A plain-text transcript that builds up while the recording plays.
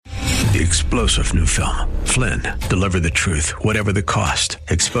the explosive new film, Flynn, Deliver the Truth, Whatever the Cost,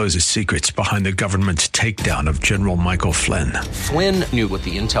 exposes secrets behind the government's takedown of General Michael Flynn. Flynn knew what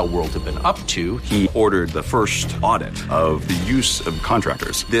the intel world had been up to. He ordered the first audit of the use of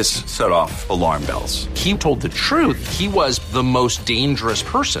contractors. This set off alarm bells. He told the truth. He was the most dangerous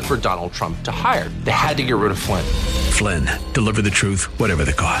person for Donald Trump to hire. They had to get rid of Flynn. Flynn, Deliver the Truth, Whatever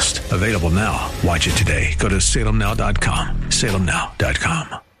the Cost. Available now. Watch it today. Go to salemnow.com.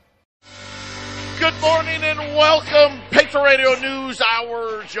 salemnow.com. Good morning and welcome. Patriot Radio News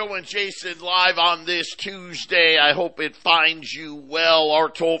Hour. Joe and Jason live on this Tuesday. I hope it finds you well. Our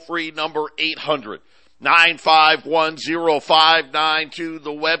toll-free number 800-951-0592. The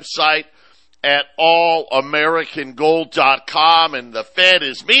website at allamericangold.com. And the Fed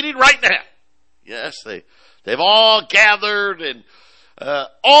is meeting right now. Yes, they've all gathered and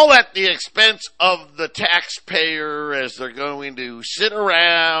all at the expense of the taxpayer as they're going to sit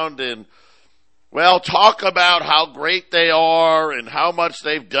around and, well, talk about how great they are and how much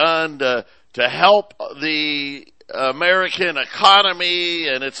they've done to help the American economy.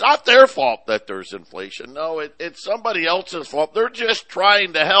 And it's not their fault that there's inflation. No, it's somebody else's fault. They're just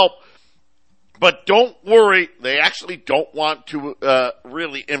trying to help. But don't worry, they actually don't want to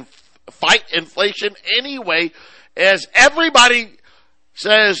really fight inflation anyway, as everybody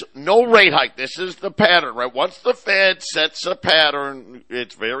says no rate hike. This is the pattern, right? Once the Fed sets a pattern,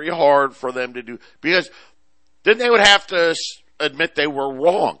 it's very hard for them to do, because then they would have to admit they were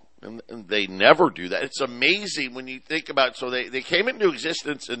wrong, and they never do that. It's amazing when you think about it. So they came into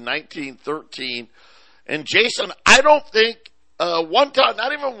existence in 1913, and Jason, I don't think one time,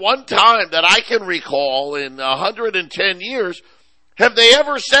 not even one time that I can recall in 110 years, have they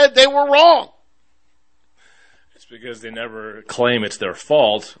ever said they were wrong. Because they never claim it's their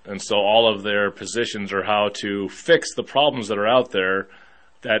fault, and so all of their positions are how to fix the problems that are out there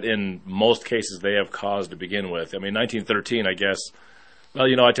that in most cases they have caused to begin with. I mean, 1913, I guess, well,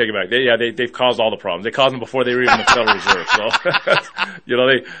 I take it back. They've caused all the problems. They caused them before they were even the Federal Reserve.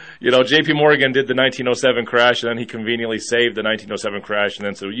 So, J.P. Morgan did the 1907 crash, and then he conveniently saved the 1907 crash, and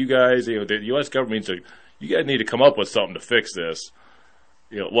then said, you guys, the U.S. government said, you guys need to come up with something to fix this.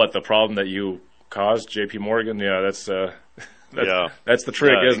 The problem that you caused, J.P. Morgan? Yeah, that's the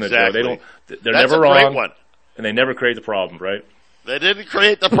trick, isn't exactly. it, Joe? They're that's never a wrong, great one. And they never create the problem, right? They didn't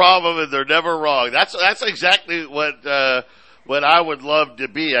create the problem, and they're never wrong. That's exactly what I would love to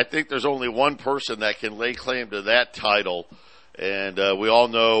be. I think there's only one person that can lay claim to that title, and we all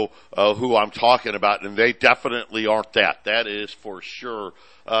know who I'm talking about, and they definitely aren't that. That is for sure.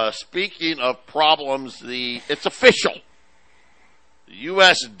 Speaking of problems, it's official.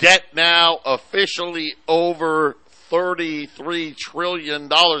 U.S. debt now officially over $33 trillion.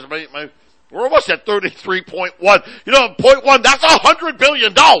 We're almost at 33.1. 0.1, that's $100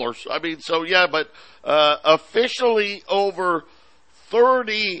 billion. But officially over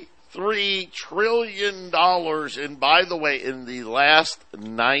 $33 trillion. And by the way, in the last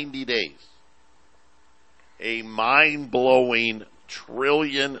 90 days, a mind-blowing $1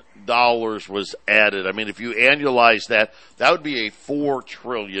 trillion was added. I mean, if you annualize that, that would be a $4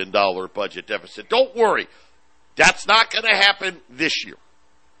 trillion budget deficit. Don't worry. That's not going to happen this year.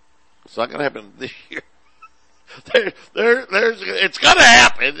 It's not going to happen this year. It's going to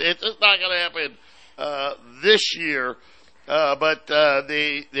happen. It's just not going to happen this year. But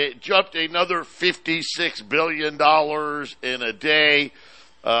they jumped another $56 billion in a day.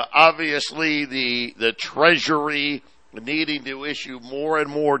 Obviously, the Treasury needing to issue more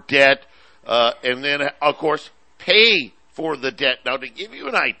and more debt, and then, of course, pay for the debt. Now, to give you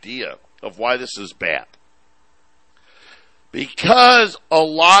an idea of why this is bad, because a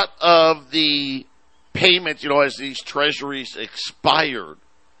lot of the payments, as these treasuries expired,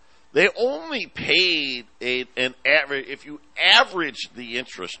 they only paid an average, if you average the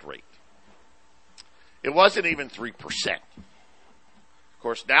interest rate, it wasn't even 3%. Of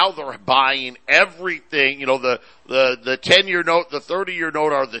course, now they're buying everything. The 10-year note, the 30-year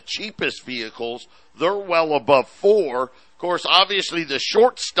note are the cheapest vehicles. They're well above 4%. Of course, obviously the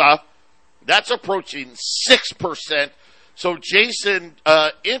short stuff, that's approaching 6%. So, Jason,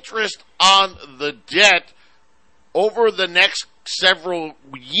 interest on the debt over the next several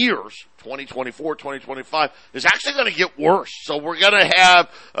years, 2024, 2025, is actually going to get worse. So we're going to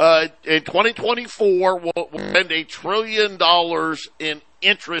have, in 2024, we'll spend $1 trillion in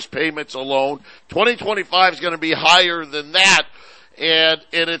interest payments alone. 2025 is going to be higher than that. And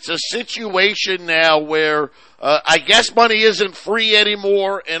it's a situation now where I guess money isn't free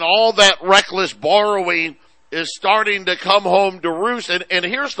anymore, and all that reckless borrowing is starting to come home to roost. And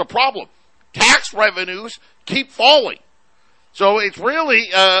here's the problem. Tax revenues keep falling. So it's really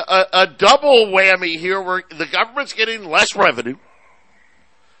a double whammy here where the government's getting less revenue.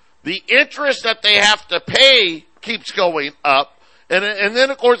 The interest that they have to pay keeps going up. And then,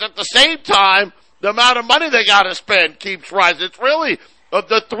 of course, at the same time, the amount of money they got to spend keeps rising. It's really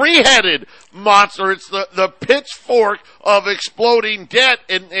the three-headed monster. It's the pitchfork of exploding debt.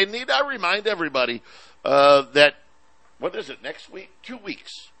 And need I remind everybody that, what is it, next week? 2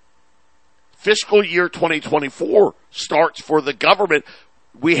 weeks. Fiscal year 2024 starts for the government.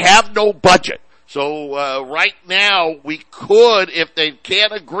 We have no budget. So right now, we could, if they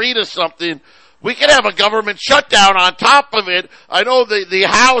can't agree to something, we could have a government shutdown on top of it. I know the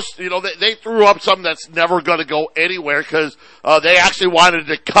House, they threw up something that's never going to go anywhere because they actually wanted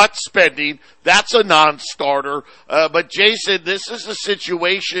to cut spending. That's a non-starter. But Jason, this is a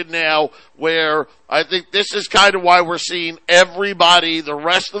situation now where I think this is kind of why we're seeing everybody, the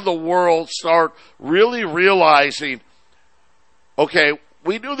rest of the world, start really realizing, okay,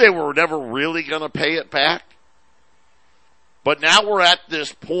 we knew they were never really going to pay it back. But now we're at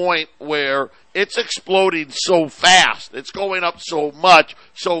this point where it's exploding so fast. It's going up so much,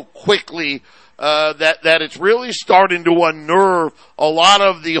 so quickly, that it's really starting to unnerve a lot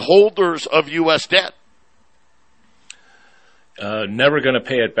of the holders of U.S. debt. Never going to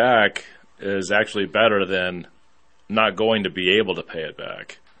pay it back is actually better than not going to be able to pay it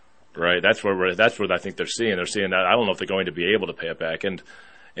back. Right? That's what I think they're seeing. They're seeing that I don't know if they're going to be able to pay it back. And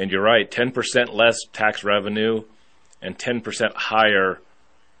you're right, 10% less tax revenue and 10% higher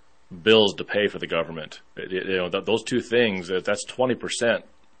bills to pay for the government. Those two things, that's 20%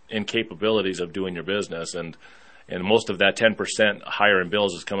 incapabilities of doing your business, and most of that 10% higher in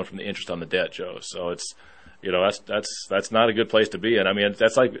bills is coming from the interest on the debt, Joe. So it's, that's not a good place to be. And I mean,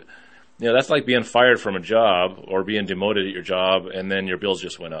 that's like being fired from a job or being demoted at your job, and then your bills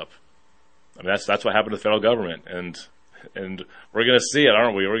just went up. I mean, that's what happened to the federal government, and we're going to see it,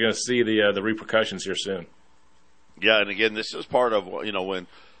 aren't we? We're going to see the repercussions here soon. Yeah, and again, this is part of, when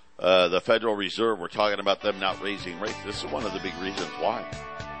the Federal Reserve, we're talking about them not raising rates. This is one of the big reasons why.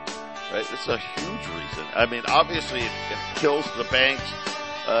 Right? It's a huge reason. I mean, obviously, it kills the banks.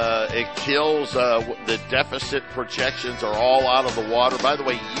 It kills the deficit projections are all out of the water. By the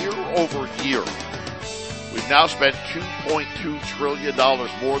way, year over year, we've now spent $2.2 trillion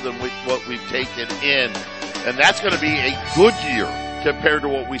more than what we've taken in. And that's going to be a good year compared to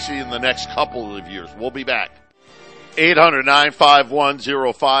what we see in the next couple of years. We'll be back.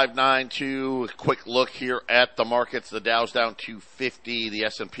 800-951-0592. A quick look here at the markets. The Dow's down 250. The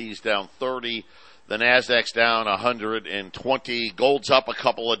S&P's down 30. The Nasdaq's down 120. Gold's up a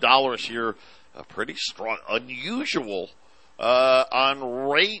couple of dollars here. Pretty strong, unusual on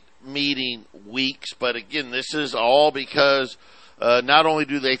rate meeting weeks. But again, this is all because not only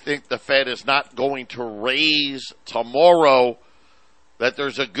do they think the Fed is not going to raise tomorrow, that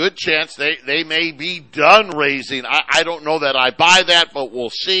there's a good chance they may be done raising. I don't know that I buy that, but we'll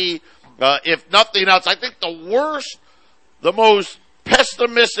see. If nothing else, I think the most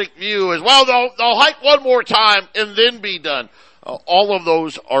pessimistic view is, well, they'll hike one more time and then be done. All of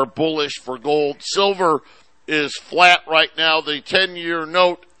those are bullish for gold. Silver is flat right now. The 10-year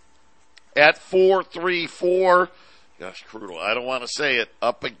note at 4.34. Gosh, crude oil, I don't want to say it.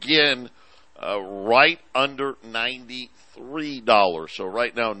 Up again, right under $93. So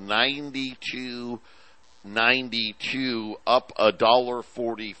right now, $92.92, up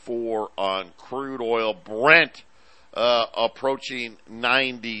 $1.44 on crude oil. Brent approaching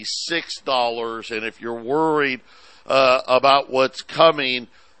 $96. And if you're worried about what's coming,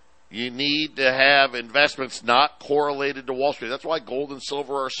 you need to have investments not correlated to Wall Street. That's why gold and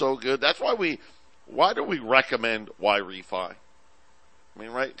silver are so good. That's why do we recommend Y-Refi? I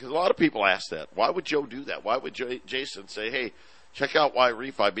mean, right? Because a lot of people ask that. Why would Joe do that? Why would Jason say, hey, check out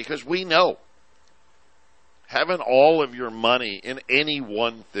Y-Refi? Because we know having all of your money in any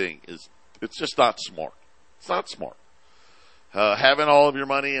one thing it's just not smart. It's not smart. Having all of your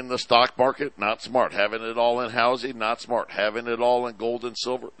money in the stock market, not smart. Having it all in housing, not smart. Having it all in gold and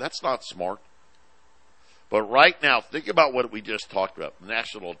silver, that's not smart. But right now, think about what we just talked about.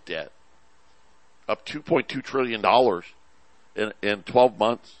 National debt. Up $2.2 trillion in 12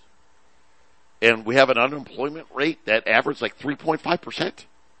 months. And we have an unemployment rate that averaged like 3.5%.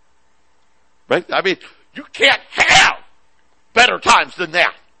 Right? I mean, you can't have better times than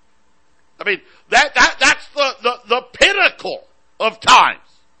that. I mean, that's the pinnacle of times.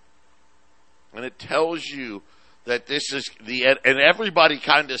 And it tells you that this is and everybody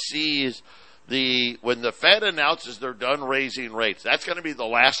kind of sees when the Fed announces they're done raising rates, that's going to be the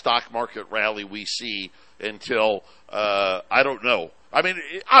last stock market rally we see until, I don't know. I mean,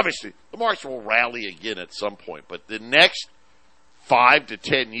 obviously, the markets will rally again at some point, but the next 5 to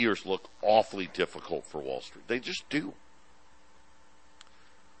 10 years look awfully difficult for Wall Street. They just do.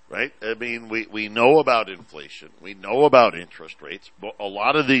 Right? I mean, we know about inflation. We know about interest rates. But a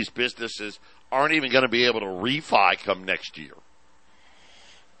lot of these businesses aren't even going to be able to refi come next year.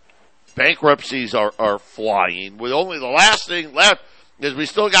 Bankruptcies are flying. With only the last thing left is we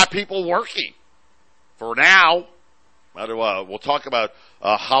still got people working. For now, we'll talk about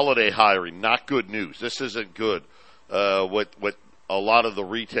holiday hiring. Not good news. This isn't good. What a lot of the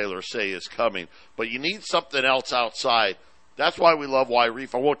retailers say is coming. But you need something else outside. That's why we love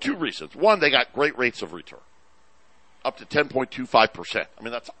Y-Refi. Well, 2 reasons. One, they got great rates of return. Up to 10.25%. I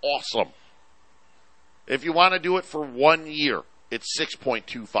mean, that's awesome. If you want to do it for 1 year, it's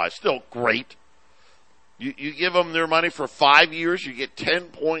 6.25. Still great. You give them their money for 5 years, you get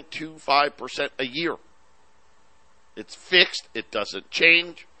 10.25% a year. It's fixed. It doesn't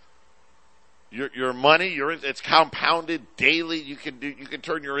change. Your money, it's compounded daily. You can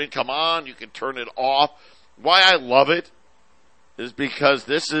turn your income on. You can turn it off. Why I love it is because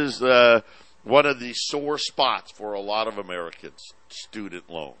this is one of the sore spots for a lot of Americans, student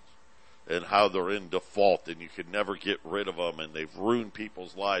loans, and how they're in default and you can never get rid of them and they've ruined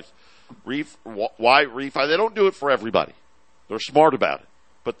people's lives. Why refi? They don't do it for everybody. They're smart about it.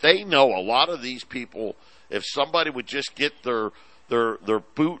 But they know a lot of these people, if somebody would just get their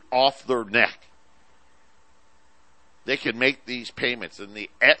boot off their neck, they can make these payments. And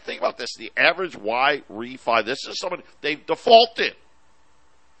think about this, the average Y-Refi, this is somebody, they've defaulted.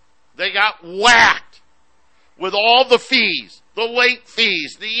 They got whacked with all the fees, the late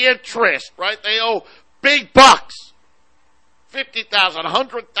fees, the interest, right? They owe big bucks, $50,000,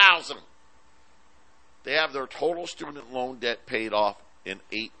 $100,000. They have their total student loan debt paid off in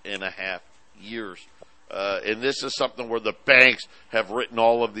 8.5 years. And this is something where the banks have written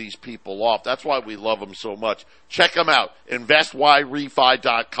all of these people off. That's why we love them so much. Check them out.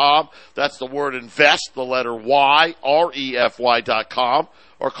 InvestYRefi.com. That's the word invest, the letter Y, REFY.com.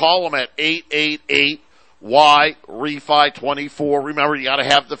 Or call them at 888-Y-REFI-24. Remember, you got to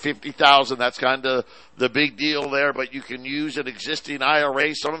have the $50,000. That's kind of the big deal there. But you can use an existing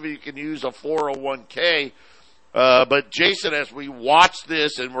IRA. Some of you can use a 401k. But Jason, as we watch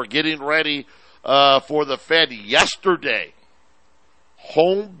this and we're getting ready for the Fed yesterday,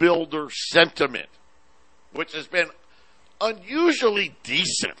 home builder sentiment, which has been unusually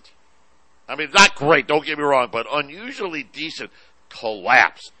decent. I mean, not great, don't get me wrong, but unusually decent,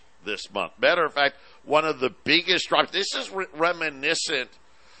 collapsed this month. Matter of fact, one of the biggest drops, this is reminiscent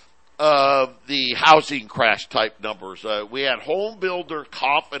of the housing crash type numbers. We had home builder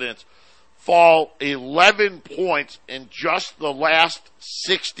confidence fall 11 points in just the last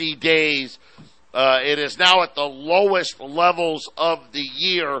 60 days. It is now at the lowest levels of the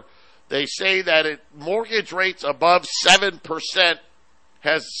year. They say that mortgage rates above 7%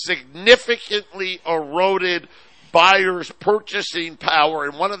 has significantly eroded buyers' purchasing power.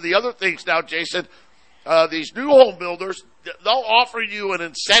 And one of the other things now, Jason, these new home builders, they'll offer you an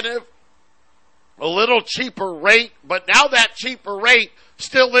incentive, a little cheaper rate, but now that cheaper rate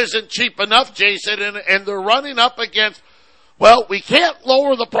still isn't cheap enough, Jason, and they're running up against, well, we can't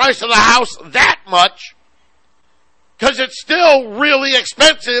lower the price of the house that much because it's still really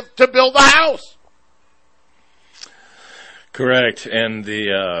expensive to build a house. Correct, and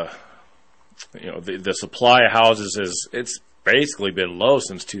the supply of houses it's basically been low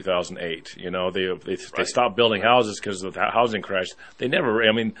since 2008. They stopped building houses because of the housing crash. They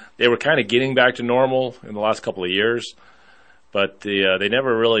were kind of getting back to normal in the last couple of years. But they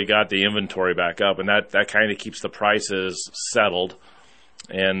never really got the inventory back up, and that kind of keeps the prices settled.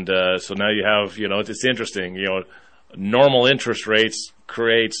 And so now you have, it's interesting. Normal interest rates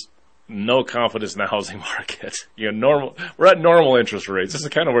creates no confidence in the housing market. We're at normal interest rates. This is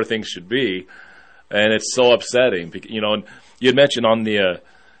kind of where things should be, and it's so upsetting. And you had mentioned on the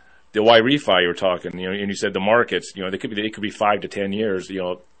Y-Refi you were talking, and you said the markets, it could be 5 to 10 years.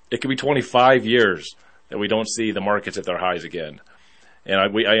 It could be 25 years that we don't see the markets at their highs again. And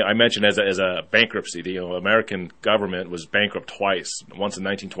I mentioned as a bankruptcy, the American government was bankrupt twice, once in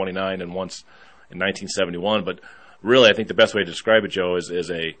 1929 and once in 1971. But really, I think the best way to describe it, Joe,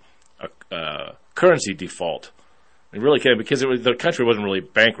 is a currency default. It really can, because the country wasn't really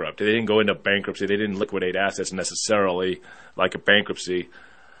bankrupt. They didn't go into bankruptcy. They didn't liquidate assets necessarily like a bankruptcy.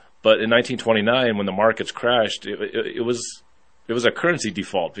 But in 1929, when the markets crashed, it was a currency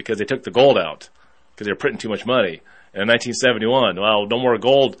default because they took the gold out, because they were printing too much money. And in 1971, well, no more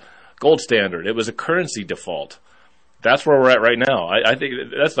gold standard. It was a currency default. That's where we're at right now. I think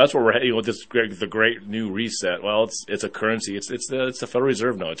that's where we're heading with the great new reset. Well, it's a currency. It's the Federal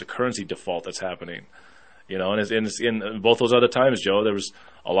Reserve now. It's a currency default that's happening. You know, and in both those other times, Joe, there was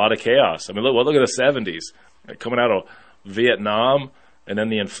a lot of chaos. I mean, look at the 70s, coming out of Vietnam, and then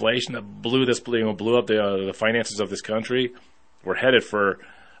the inflation that blew up the finances of this country. We're headed for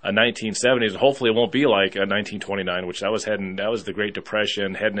a 1970s, and hopefully it won't be like a 1929, which that was the Great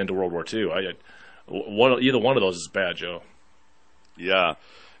Depression, heading into World War II. Either one of those is bad, Joe. Yeah,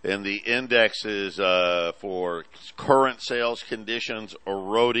 and the indexes for current sales conditions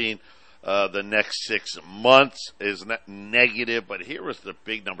eroding the next 6 months is negative, but here is the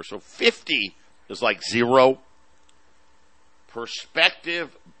big number. So 50 is like 0.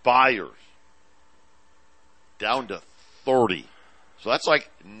 Prospective buyers down to 30. So that's like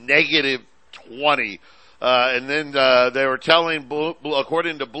negative 20. And then they were telling,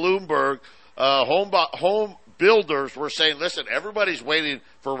 according to Bloomberg, home builders were saying, listen, everybody's waiting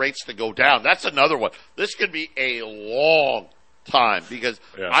for rates to go down. That's another one. This could be a long time because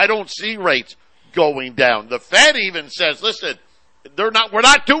I don't see rates going down. The Fed even says, listen, we're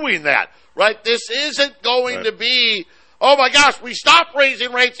not doing that, right? This isn't going to be, oh my gosh, we stopped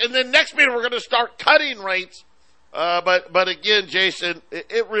raising rates and then next meeting we're going to start cutting rates. But again, Jason,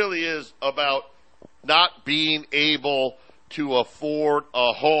 it really is about not being able to afford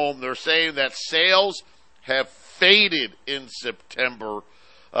a home. They're saying that sales have faded in September.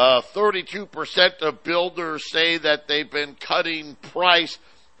 32% of builders say that they've been cutting price.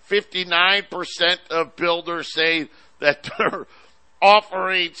 59% of builders say that they're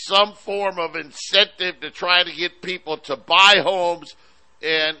offering some form of incentive to try to get people to buy homes,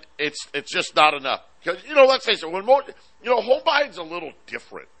 and it's just not enough. Because, let's face it, home buying's a little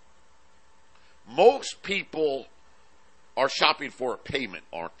different. Most people are shopping for a payment,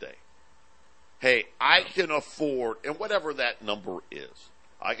 aren't they? Hey, I can afford, and whatever that number is,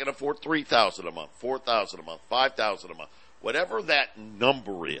 I can afford $3,000 a month, $4,000 a month, $5,000 a month, whatever that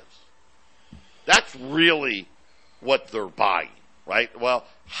number is. That's really what they're buying, right? Well,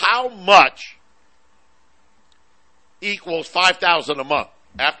 how much equals $5,000 a month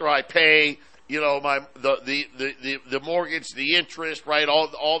after I pay, the mortgage, the interest, right?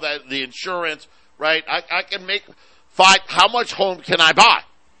 All that, the insurance, right? I can make how much home can I buy?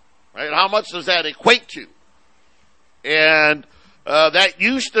 Right? How much does that equate to? And that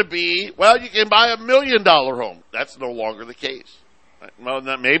used to be, well, you can buy $1 million home. That's no longer the case. Right? Well,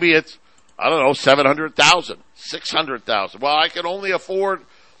 maybe it's, I don't know, $700,000, $600,000. Well, I can only afford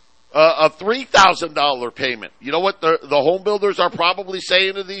a $3,000 payment. You know what the home builders are probably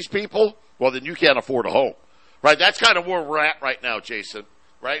saying to these people? Well, then you can't afford a home. Right? That's kind of where we're at right now, Jason.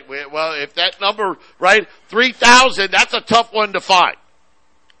 Right? Well, if that number, right, 3,000, that's a tough one to find.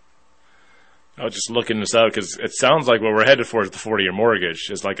 I was just looking this out because it sounds like what we're headed for is the 40-year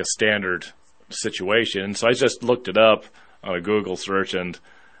mortgage is like a standard situation. So I just looked it up on a Google search, and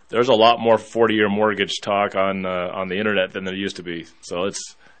there's a lot more 40-year mortgage talk on the internet than there used to be. So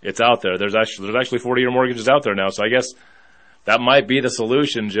it's out there. There's actually 40-year mortgages out there now. So I guess that might be the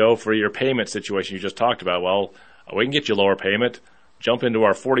solution, Joe, for your payment situation you just talked about. Well, we can get you lower payment. Jump into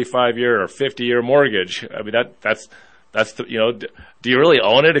our 45-year or 50-year mortgage. I mean, that's the, do you really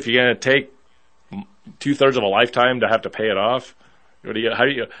own it if you're going to take 2/3 of a lifetime to have to pay it off? You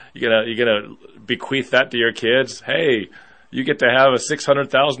gonna bequeath that to your kids? Hey, you get to have a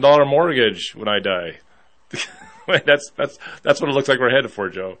 $600,000 mortgage when I die. That's what it looks like we're headed for,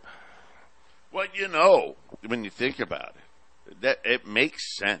 Joe. Well, when you think about it, that it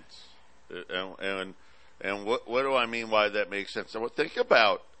makes sense. And what do I mean by that makes sense? Well, think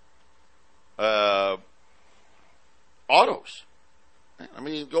about autos. I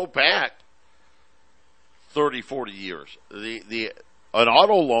mean, go back 30, 40 years. An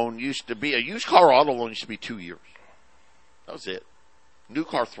auto loan used to be, a used car auto loan used to be 2 years. That was it. New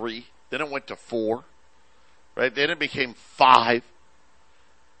car 3. Then it went to 4. Right? Then it became 5.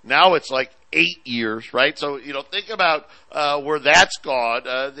 Now it's like 8 years, right? So, think about where that's gone.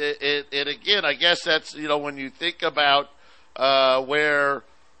 And again, I guess that's, when you think about where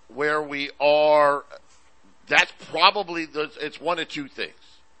we are, that's probably, it's one of two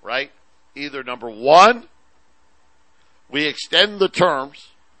things, right? Either number one, we extend the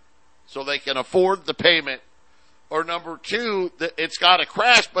terms so they can afford the payment, or number two, it's got to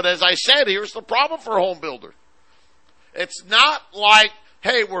crash. But as I said, here's the problem for home builders. It's not like,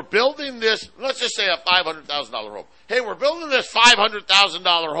 hey, we're building this, let's just say a $500,000 home. Hey, we're building this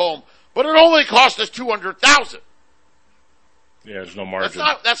 $500,000 home, but it only cost us $200,000. Yeah, there's no margin.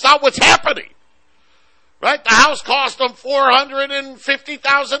 That's not what's happening. Right? The house cost them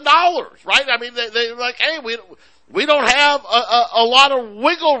 $450,000, right? I mean, they're like, hey, we don't have a lot of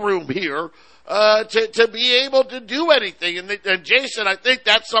wiggle room here, to be able to do anything. And Jason, I think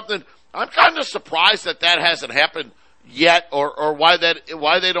that's something I'm kind of surprised that hasn't happened yet, or why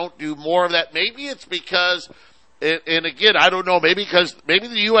they don't do more of that. Maybe it's because, and again, I don't know. Maybe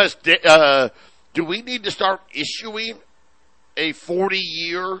the U.S. Do we need to start issuing a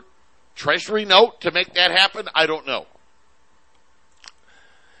 40-year Treasury note to make that happen? I don't know.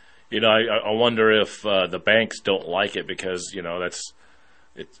 I wonder if the banks don't like it because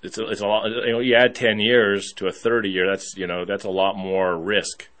it's a lot. You add 10 years to a 30-year. That's a lot more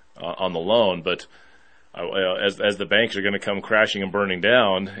risk on the loan. But as the banks are going to come crashing and burning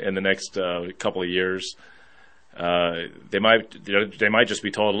down in the next couple of years, they might just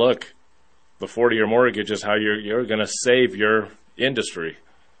be told, look, the 40-year mortgage is how you're going to save your industry.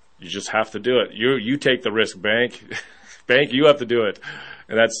 You just have to do it. You take the risk, bank. Bank, you have to do it.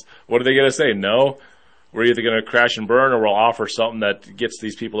 And what are they going to say? No, we're either going to crash and burn, or we'll offer something that gets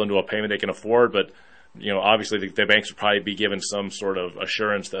these people into a payment they can afford. But obviously the banks will probably be given some sort of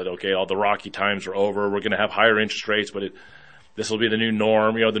assurance that, okay, all the rocky times are over. We're going to have higher interest rates, but this will be the new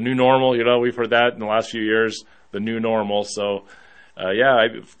norm. The new normal. We've heard that in the last few years. The new normal. So,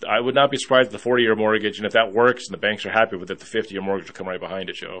 I would not be surprised at the 40-year mortgage, and if that works and the banks are happy with it, the 50-year mortgage will come right behind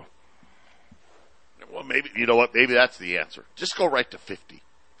it, Joe. Well, maybe, you know what? Maybe that's the answer. Just go right to 50,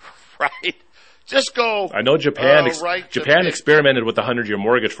 right? Just go. I know Japan experimented with the 100-year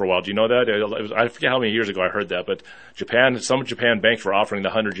mortgage for a while. Do you know that? I forget how many years ago I heard that, but some Japan banks were offering the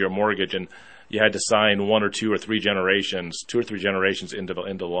 100-year mortgage, and you had to sign 1 or 2 or 3 generations into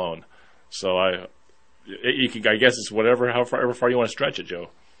the loan. So I guess it's however far you want to stretch it, Joe.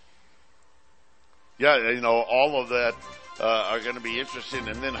 Yeah, all of that are going to be interesting.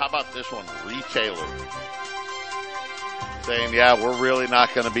 And then how about this one? Retailer saying, yeah, we're really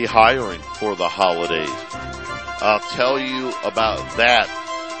not going to be hiring for the holidays. I'll tell you about that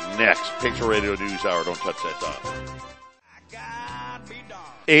next. Picture Radio News Hour. Don't touch that dial.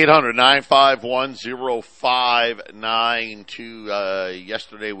 800-951-0592.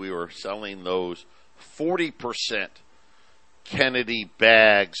 Yesterday we were selling those 40% Kennedy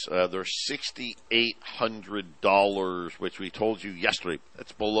bags. They're $6,800, which we told you yesterday.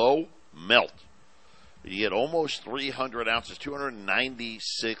 That's below melt. You get almost 300 ounces,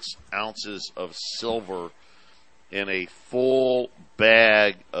 296 ounces of silver in a full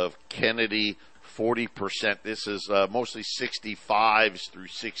bag of Kennedy 40%. This is mostly 65s through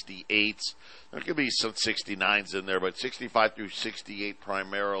 68s. There could be some 69s in there, but 65 through 68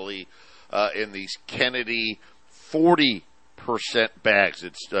 primarily in these Kennedy 40% bags.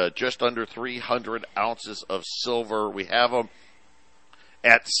 It's just under 300 ounces of silver. We have them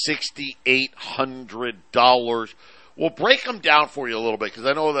at $6,800. We'll break them down for you a little bit because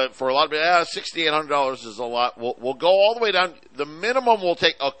I know that for a lot of people, $6,800 is a lot. We'll go all the way down. The minimum we'll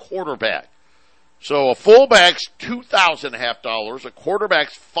take a quarter bag. So a full bag's $2,500. A quarter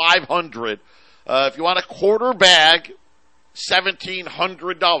bag's $500. If you want a quarter bag,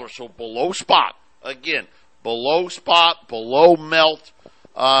 $1,700. So below spot. Again, below spot, below melt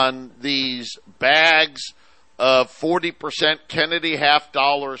on these bags of 40% Kennedy half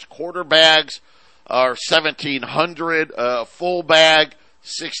dollars. Quarter bags are $1,700. Full bag,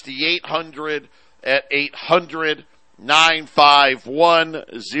 $6,800 at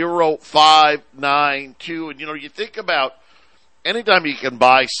 800-951-0592. And you think about anytime you can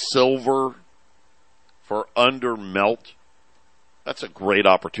buy silver for under melt, that's a great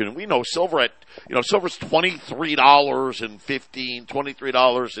opportunity. We know silver's $23.15,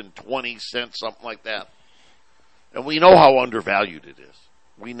 $23.20, something like that. And we know how undervalued it is.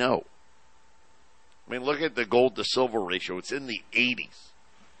 We know. I mean, look at the gold to silver ratio. It's in the 80s.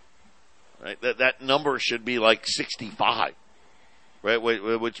 Right? That number should be like 65. Right?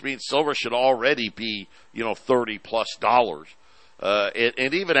 Which means silver should already be, $30+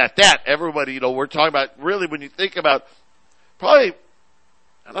 and even at that, everybody, we're talking about really when you think about probably,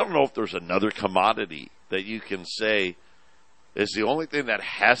 I don't know if there's another commodity that you can say is the only thing that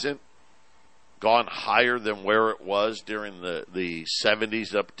hasn't gone higher than where it was during the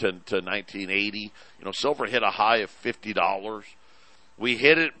 70s up to 1980. Silver hit a high of $50. We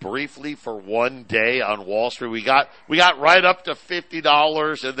hit it briefly for one day on Wall Street. We got right up to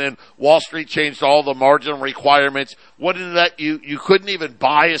 $50, and then Wall Street changed all the margin requirements. What did that? You couldn't even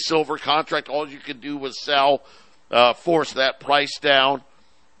buy a silver contract. All you could do was sell, force that price down.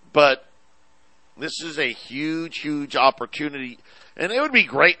 But this is a huge, huge opportunity. And it would be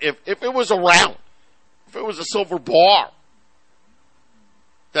great if it was around. If it was a silver bar,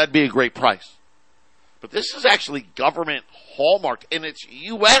 that'd be a great price. But this is actually government hallmarked, and it's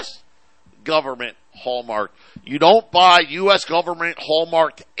U.S. government hallmarked. You don't buy U.S. government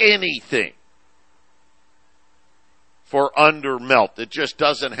hallmarked anything for undermelt. It just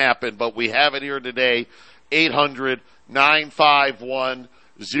doesn't happen, but we have it here today,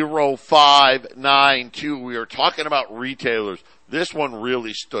 800-951-0592. We are talking about retailers. This one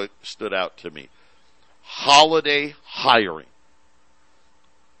really stood out to me. Holiday hiring.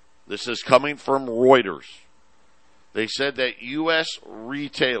 This is coming from Reuters. They said that U.S.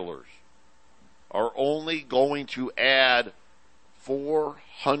 retailers are only going to add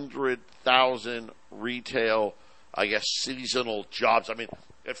 400,000 retail, I guess, seasonal jobs. I mean,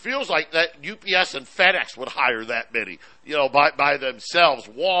 it feels like that UPS and FedEx would hire that many, by themselves.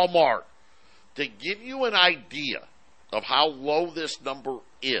 Walmart. To give you an idea of how low this number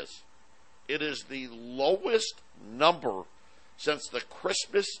is, it is the lowest number since the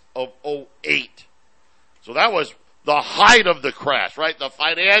Christmas of '08. So that was the height of the crash, right? The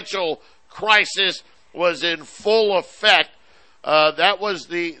financial crisis was in full effect.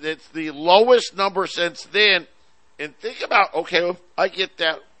 It's the lowest number since then. And think about, okay, I get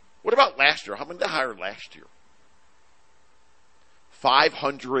that. What about last year? How many did they hire last year?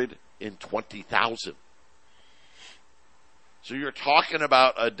 520,000. So you're talking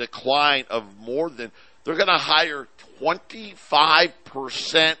about a decline of they're going to hire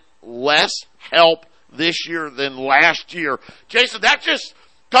 25% less help this year than last year. Jason, that just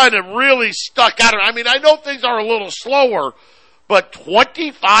kind of really stuck out. I mean, I know things are a little slower, but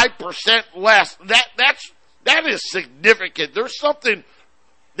 25% less, that is significant. There's something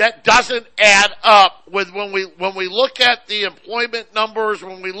that doesn't add up with when we look at the employment numbers,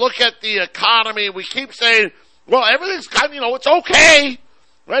 when we look at the economy, we keep saying, well, everything's kind of, it's okay,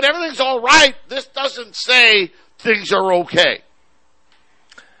 right? Everything's all right. This doesn't say things are okay.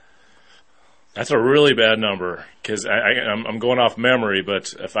 That's a really bad number because I'm going off memory,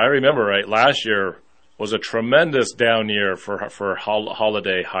 but if I remember right, last year was a tremendous down year for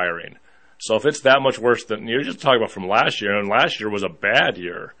holiday hiring. So if it's that much worse than you're just talking about from last year, and last year was a bad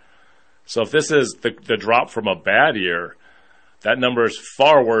year. So if this is the drop from a bad year, that number is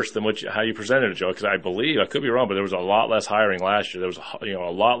far worse than how you presented it, Joe. Because I believe, I could be wrong, but there was a lot less hiring last year. There was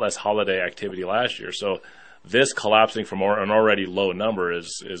a lot less holiday activity last year. So this collapsing from an already low number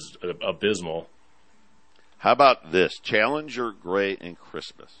is abysmal. How about this? Challenger Gray and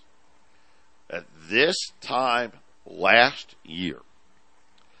Christmas. At this time last year,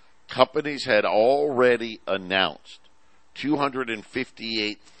 companies had already announced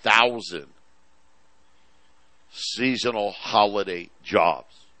 258,000 seasonal holiday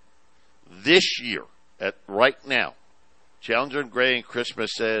jobs. This year, right now, Challenger Gray and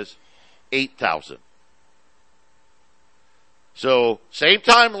Christmas says 8,000. So same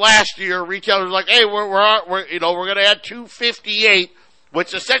time last year, retailers were like, hey, we're going to add 258,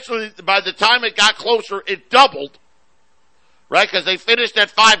 which essentially by the time it got closer, it doubled, right? Because they finished at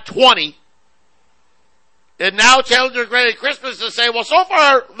 520. And now Challenger Gray and Christmas is saying, well, so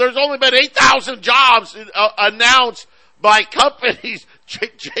far there's only been 8,000 jobs announced by companies.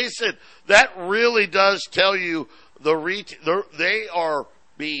 Jason, that really does tell you they are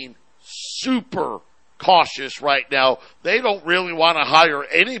being super cautious right now. They don't really want to hire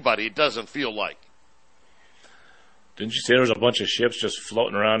anybody, it doesn't feel like. Didn't you say there was a bunch of ships just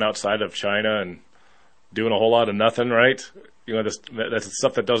floating around outside of China and doing a whole lot of nothing, right? That's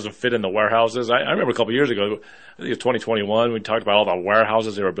stuff that doesn't fit in the warehouses. I remember a couple of years ago, I think it was 2021, we talked about all the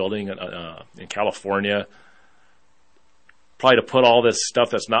warehouses they were building in California, probably to put all this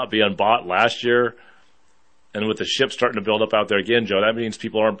stuff that's not being bought last year. And with the ships starting to build up out there again, Joe, that means if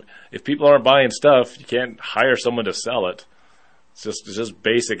people aren't buying stuff, you can't hire someone to sell it. It's just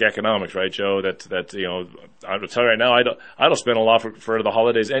basic economics, right, Joe? That I'm gonna tell you right now, I don't spend a lot for the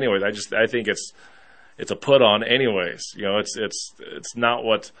holidays anyways. I think it's a put on anyways. It's not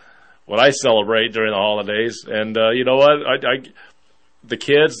what I celebrate during the holidays. And you know what? The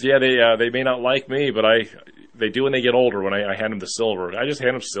kids, they may not like me, but they do when they get older. When I hand them the silver, I just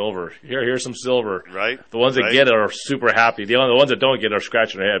hand them silver. Here's some silver. Right. The ones that get it are super happy. The ones that don't get it are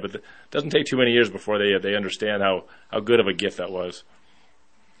scratching their head. But it doesn't take too many years before they understand how good of a gift that was.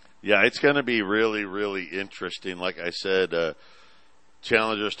 Yeah, it's going to be really, really interesting. Like I said,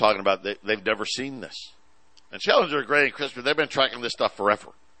 Challenger's talking about they've never seen this. And Challenger, Gray, and Christmas, they've been tracking this stuff forever.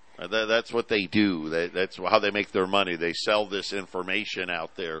 That's what they do. That's how they make their money. They sell this information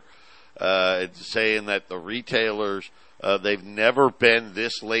out there. It's saying that the retailers, they've never been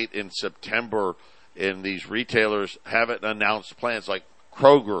this late in September, and these retailers haven't announced plans like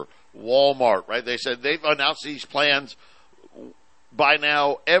Kroger, Walmart, right? They said they've announced these plans by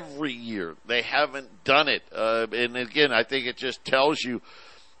now every year. They haven't done it. And again, I think it just tells you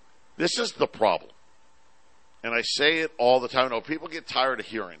this is the problem. And I say it all the time. People get tired of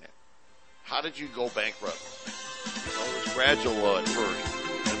hearing it. How did you go bankrupt? gradual at first,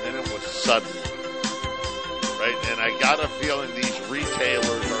 and then it was sudden. Right? And I got a feeling these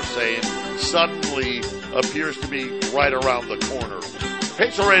retailers are saying suddenly appears to be right around the corner.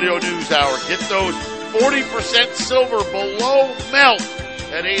 Patriot Radio News Hour. Get those 40% silver below melt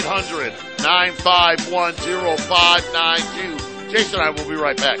at 800-951-0592. Jason and I will be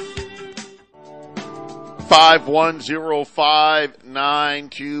right back.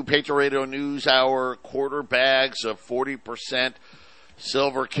 510-592. Patriot Radio News Hour. Quarter bags of 40%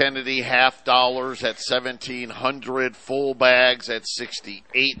 silver Kennedy, half dollars at $1,700. Full bags at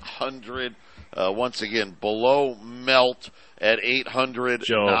 $6,800. Once again, below melt at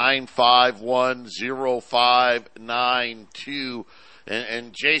 800-951-0592.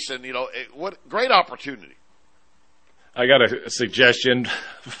 And Jason, what great opportunity. I got a suggestion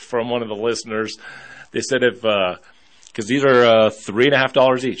from one of the listeners. They said because these are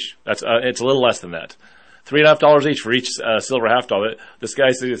 $3.50 each. That's it's a little less than that. $3.50 each for each silver half dollar. This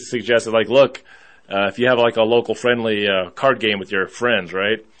guy suggested, look, if you have a local friendly card game with your friends,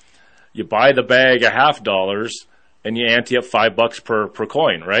 right? You buy the bag at $half and you ante up $5 per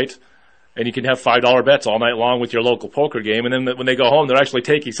coin, right? And you can have $5 bets all night long with your local poker game. And then when they go home, they're actually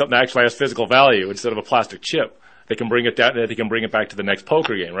taking something that actually has physical value instead of a plastic chip. They can bring it down. They can bring it back to the next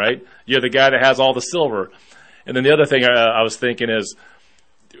poker game, right? You're the guy that has all the silver. And then the other thing I was thinking is,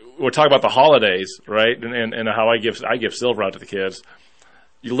 we're talking about the holidays, right? And how I give silver out to the kids.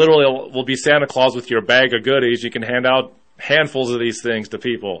 You literally will be Santa Claus with your bag of goodies. You can hand out handfuls of these things to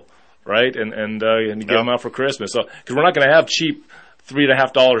people, right? And give them out for Christmas. So because we're not going to have cheap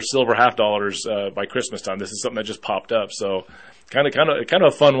 $3.50 silver half dollars by Christmas time. This is something that just popped up. So kind of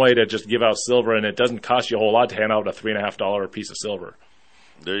a fun way to just give out silver, and it doesn't cost you a whole lot to hand out a $3.50 piece of silver.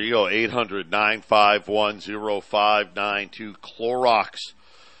 There you go. 800-951-0592. Clorox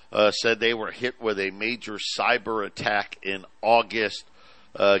said they were hit with a major cyber attack in August.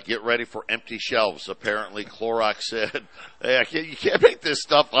 Get ready for empty shelves. Apparently, Clorox said, hey, you can't make this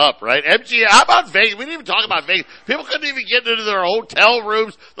stuff up, right? How about Vegas? We didn't even talk about Vegas. People couldn't even get into their hotel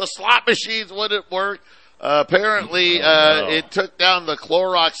rooms. The slot machines wouldn't work. Apparently, it took down the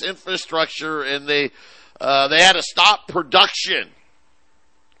Clorox infrastructure, and they had to stop production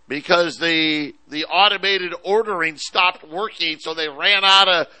because the automated ordering stopped working, so they ran out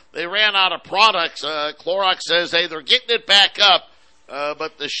of products. Clorox says, hey, they're getting it back up,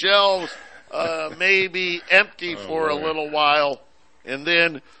 but the shelves may be empty for a little while. And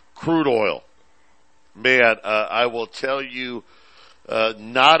then crude oil. Man, I will tell you,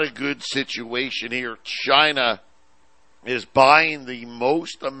 not a good situation here. China is buying the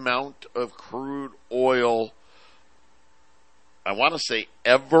most amount of crude oil, I want to say,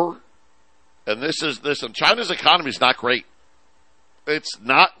 ever. And China's economy is not great. It's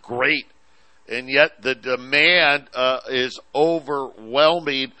not great. And yet the demand is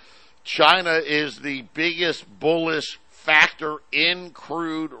overwhelming. China is the biggest bullish factor in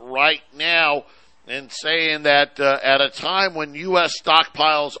crude right now, and saying that at a time when U.S.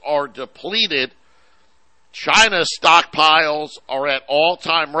 stockpiles are depleted, China's stockpiles are at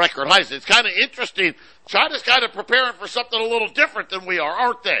all-time record highs. It's kind of interesting. China's kind of preparing for something a little different than we are,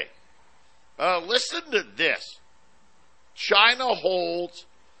 aren't they? Listen to this. China holds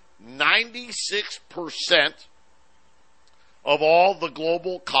 96% of all the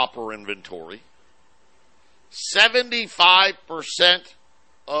global copper inventory, 75%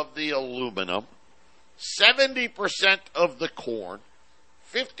 of the aluminum, 70% of the corn,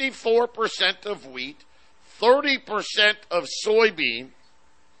 54% of wheat, 30% of soybean,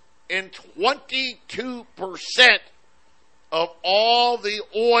 and 22% of all the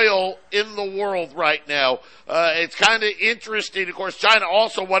oil in the world right now. It's kind of interesting. Of course, China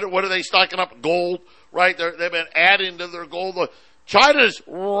also, what are they stocking up? Gold, right? They've been adding to their gold. China's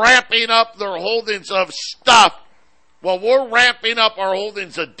ramping up their holdings of stuff. Well, we're ramping up our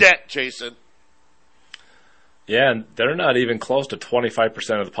holdings of debt, Jason. Yeah, and they're not even close to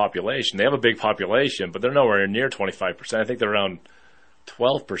 25% of the population. They have a big population, but they're nowhere near 25%. I think they're around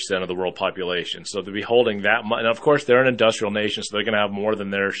 12% of the world population. So to be holding that much, and of course they're an industrial nation, so they're going to have more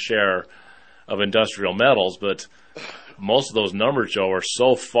than their share of industrial metals, but most of those numbers, Joe, are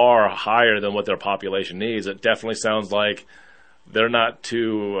so far higher than what their population needs. It definitely sounds like they're not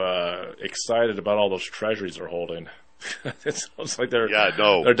too excited about all those treasuries they're holding. It sounds like they're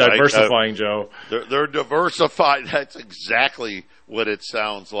diversifying, Joe. They're diversifying. That's exactly what it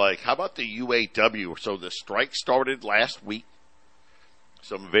sounds like. How about the UAW? So the strike started last week.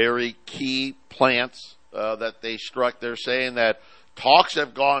 Some very key plants that they struck. They're saying that talks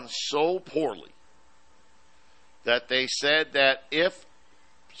have gone so poorly that they said that if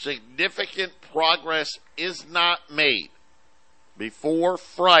significant progress is not made before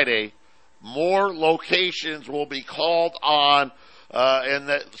Friday, more locations will be called on, and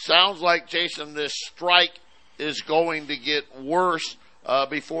that sounds like, Jason, this strike is going to get worse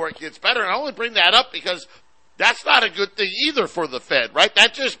before it gets better. And I only bring that up because that's not a good thing either for the Fed, right?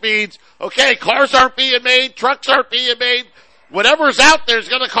 That just means, okay, cars aren't being made, trucks aren't being made. Whatever's out there is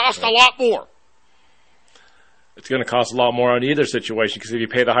going to cost a lot more. It's going to cost a lot more on either situation because if you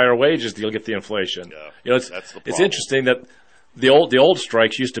pay the higher wages, you'll get the inflation. Yeah, it's interesting that the old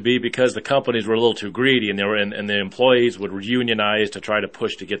strikes used to be because the companies were a little too greedy and the employees would unionize to try to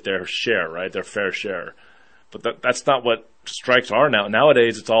push to get their share, right, their fair share. But that's not what strikes are now.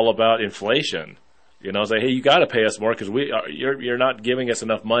 Nowadays, it's all about inflation. Say, hey, you got to pay us more because you're not giving us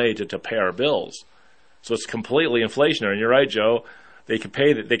enough money to pay our bills. So it's completely inflationary. And you're right, Joe. They could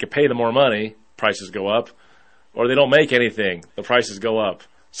pay the more money, prices go up, or they don't make anything, the prices go up.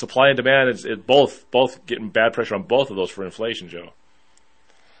 Supply and demand is both getting bad pressure on both of those for inflation, Joe.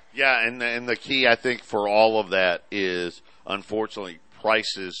 Yeah, and the key I think for all of that is unfortunately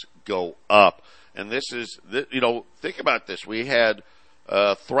prices go up, and this is think about this. We had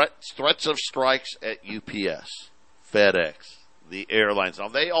threats of strikes at UPS, FedEx, the airlines. Now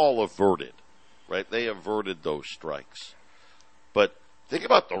they all averted. Right? They averted those strikes. But think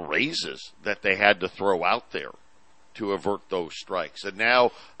about the raises that they had to throw out there to avert those strikes. And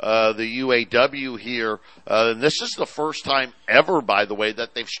now the UAW here, and this is the first time ever, by the way,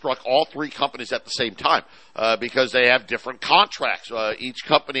 that they've struck all three companies at the same time because they have different contracts. Each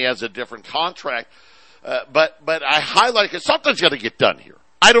company has a different contract. But I highlight because something's going to get done here.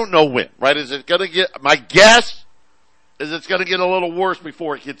 I don't know when, right? Is it going to get, my guess is it's going to get a little worse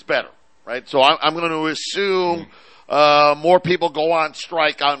before it gets better. Right, so I'm going to assume more people go on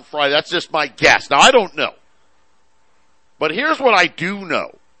strike on Friday. That's just my guess. Now, I don't know. But here's what I do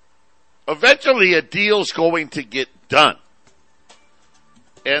know. Eventually, a deal's going to get done.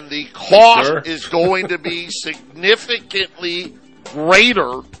 And the cost is going to be significantly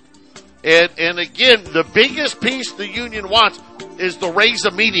greater. And again, the biggest piece the union wants is the raise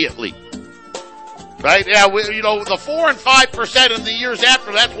immediately. Right? Yeah, the 4 and 5% in the years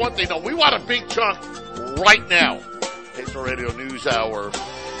after, that's one thing. No, we want a big chunk right now. Patriot Radio News Hour.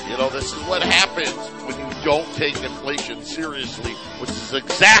 This is what happens when you don't take inflation seriously, which is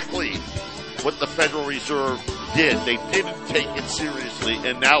exactly what the Federal Reserve did. They didn't take it seriously,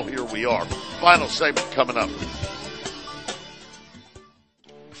 and now here we are. Final segment coming up.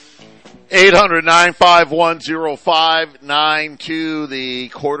 800-951-0592. The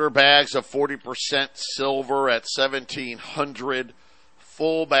quarter bags of 40% silver at $1,700.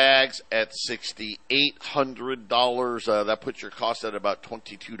 Full bags at $6,800. That puts your cost at about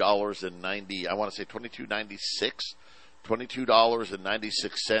 $22.90. I want to say $22.96.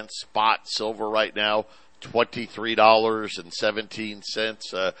 $22.96. Spot silver right now,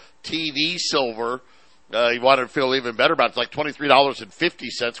 $23.17. TV silver. You want to feel even better about it. It's like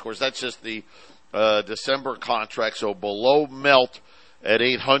 $23.50. Of course, that's just the December contract. So below melt at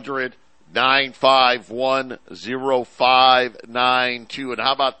 800-951-0592. And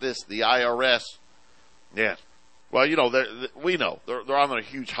how about this? The IRS. Yeah. Well, we know they're on a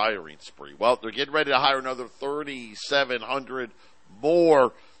huge hiring spree. Well, they're getting ready to hire another 3,700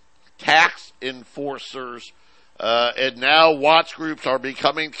 more tax enforcers. And now watch groups are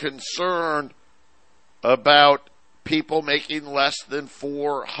becoming concerned about people making less than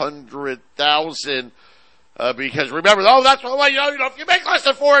 $400,000 because remember, that's what if you make less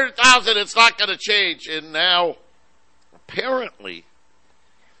than $400,000, it's not going to change. And now, apparently,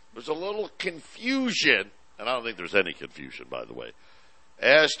 there's a little confusion, and I don't think there's any confusion, by the way,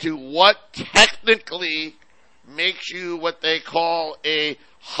 as to what technically makes you what they call a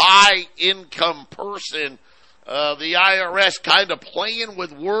high-income person. The IRS kind of playing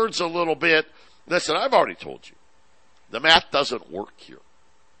with words a little bit. Listen, I've already told you, the math doesn't work here.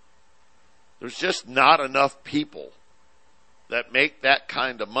 There's just not enough people that make that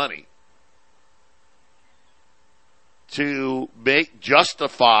kind of money to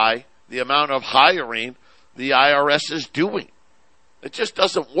justify the amount of hiring the IRS is doing. It just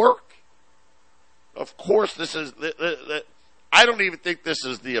doesn't work. Of course, this is I don't even think this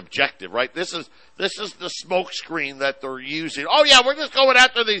is the objective, right? This is the smoke screen that they're using. Oh yeah, we're just going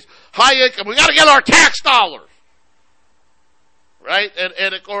after these high income. We got to get our tax dollars, right?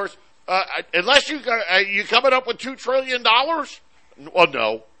 And of course, unless you coming up with $2 trillion, well,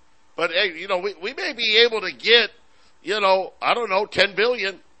 no. But hey, we may be able to get, I don't know, 10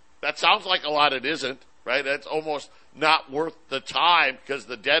 billion. That sounds like a lot. It isn't, right? That's almost not worth the time because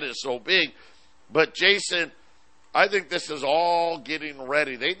the debt is so big. But Jason, I think this is all getting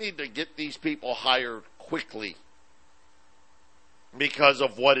ready. They need to get these people hired quickly. because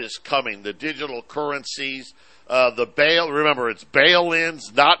of what is coming. The digital currencies, remember it's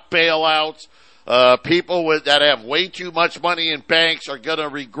bail-ins, not bailouts. People that have way too much money in banks are going to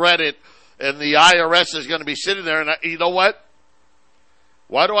regret it, and the IRS is going to be sitting there. And you know what?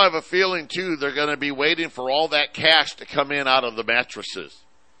 Why do I have a feeling, too, they're going to be waiting for all that cash to come in out of the mattresses?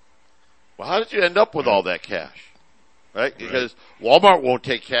 Well, how did you end up with all that cash? Right? Because Walmart won't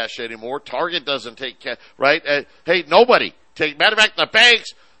take cash anymore. Target doesn't take cash, right? Hey, nobody. Matter of fact, the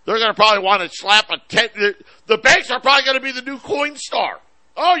banks, they're going to probably want to slap the banks are probably going to be the new Coinstar.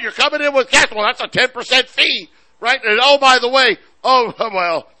 Oh, you're coming in with cash. Well, that's a 10% fee, right? And oh, by the way,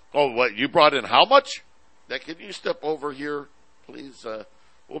 what, you brought in how much? Can you step over here, please?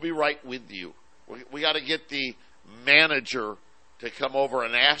 We'll be right with you. We got to get the manager to come over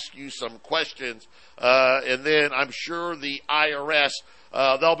and ask you some questions. And then I'm sure the IRS,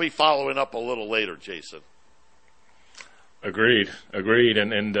 they'll be following up a little later, Jason. Agreed.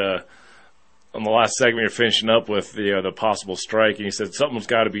 And on the last segment, you're finishing up with the possible strike, and you said something's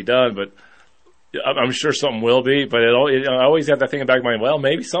got to be done, but I'm sure something will be. But I always have that thing in the back of my mind, well,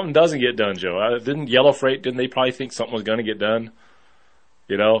 maybe something doesn't get done, Joe. Didn't Yellow Freight, didn't they probably think something was going to get done?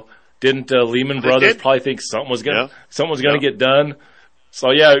 Didn't Lehman Brothers probably think something was going to get done?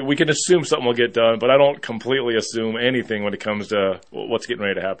 So, yeah, we can assume something will get done, but I don't completely assume anything when it comes to what's getting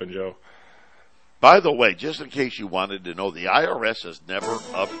ready to happen, Joe. By the way, just in case you wanted to know, the IRS has never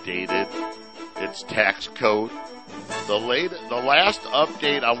updated its tax code. The last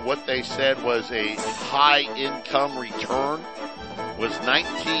update on what they said was a high income return was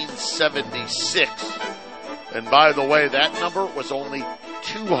 1976. And by the way, that number was only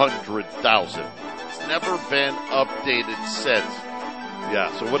 200,000. It's never been updated since. Yeah,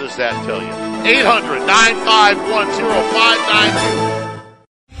 so what does that tell you? 800-951-0592.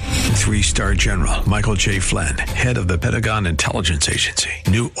 Three-star General Michael J. Flynn, head of the Pentagon Intelligence Agency,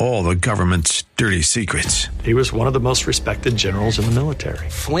 knew all the government's dirty secrets. He was one of the most respected generals in the military.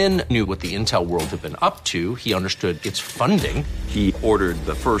 Flynn knew what the intel world had been up to. He understood its funding. He ordered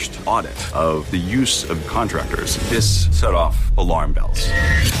the first audit of the use of contractors. This set off alarm bells.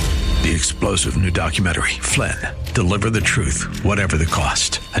 The explosive new documentary, Flynn, Deliver the Truth, Whatever the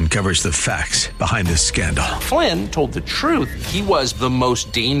Cost, uncovers the facts behind this scandal. Flynn told the truth. He was the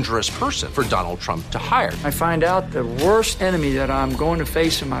most dangerous person for Donald Trump to hire. I find out the worst enemy that I'm going to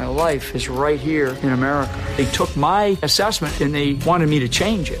face in my life is right here in America. They took my assessment and they wanted me to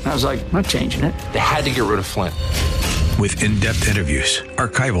change it. And I was like, I'm not changing it. They had to get rid of Flynn. With in-depth interviews,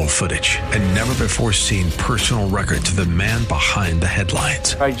 archival footage, and never-before-seen personal records of the man behind the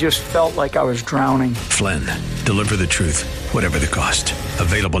headlines. I just felt like I was drowning. Flynn, Deliver the Truth, Whatever the Cost.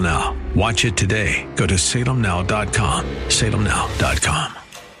 Available now. Watch it today. Go to salemnow.com. salemnow.com.